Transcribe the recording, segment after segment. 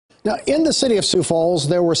Now, in the city of Sioux Falls,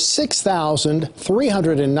 there were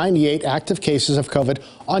 6,398 active cases of COVID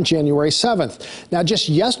on January 7th. Now, just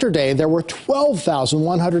yesterday, there were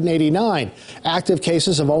 12,189. Active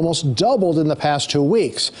cases have almost doubled in the past 2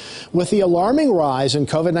 weeks. With the alarming rise in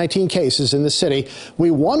COVID-19 cases in the city,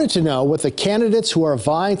 we wanted to know what the candidates who are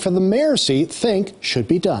vying for the mayor's seat think should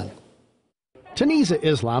be done. Tanisa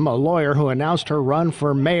Islam, a lawyer who announced her run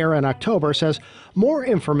for mayor in October, says more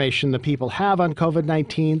information the people have on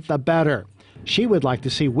COVID-19, the better. She would like to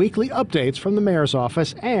see weekly updates from the mayor's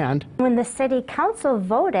office. And when the city council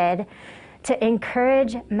voted to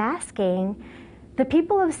encourage masking, the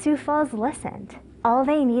people of Sioux Falls listened. All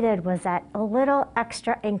they needed was that a little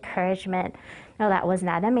extra encouragement. No, that was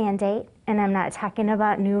not a mandate, and I'm not talking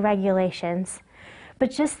about new regulations, but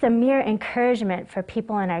just the mere encouragement for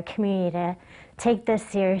people in our community to take this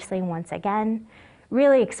seriously once again,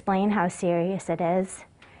 really explain how serious it is,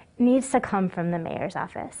 needs to come from the mayor's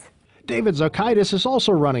office. David Zokaitis is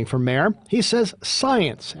also running for mayor. He says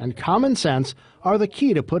science and common sense are the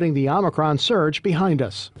key to putting the Omicron surge behind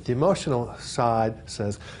us. The emotional side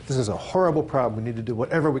says this is a horrible problem. We need to do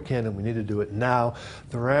whatever we can, and we need to do it now.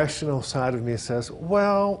 The rational side of me says,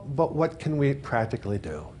 well, but what can we practically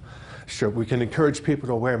do? Sure, we can encourage people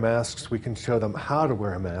to wear masks. We can show them how to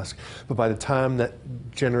wear a mask. But by the time that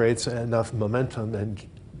generates enough momentum and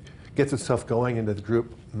gets itself going into the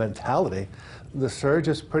group mentality, the surge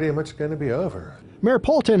is pretty much going to be over. Mayor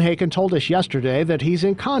Paul Tinhaken told us yesterday that he's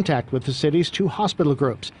in contact with the city's 2 hospital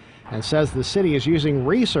groups and says the city is using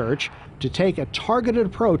research to take a targeted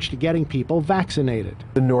approach to getting people vaccinated.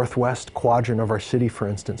 The northwest quadrant of our city, for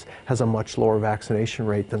instance, has a much lower vaccination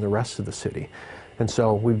rate than the rest of the city. And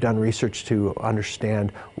so we've done research to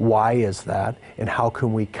understand why is that and how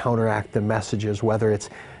can we counteract the messages, whether it's,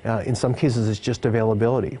 in some cases, it's just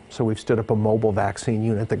availability. So we've stood up a mobile vaccine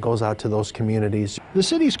unit that goes out to those communities. The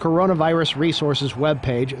city's Coronavirus Resources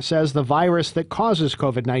webpage says the virus that causes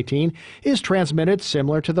COVID-19 is transmitted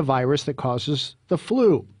similar to the virus that causes the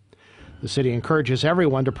flu. The city encourages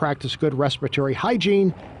everyone to practice good respiratory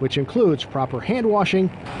hygiene, which includes proper hand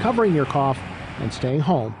washing, covering your cough, and staying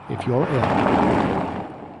home if you're ill.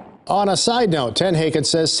 On a side note, Tinhaken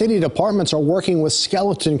says city departments are working with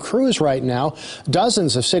skeleton crews right now.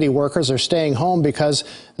 Dozens of city workers are staying home because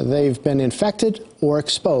they've been infected or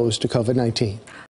exposed to COVID-19.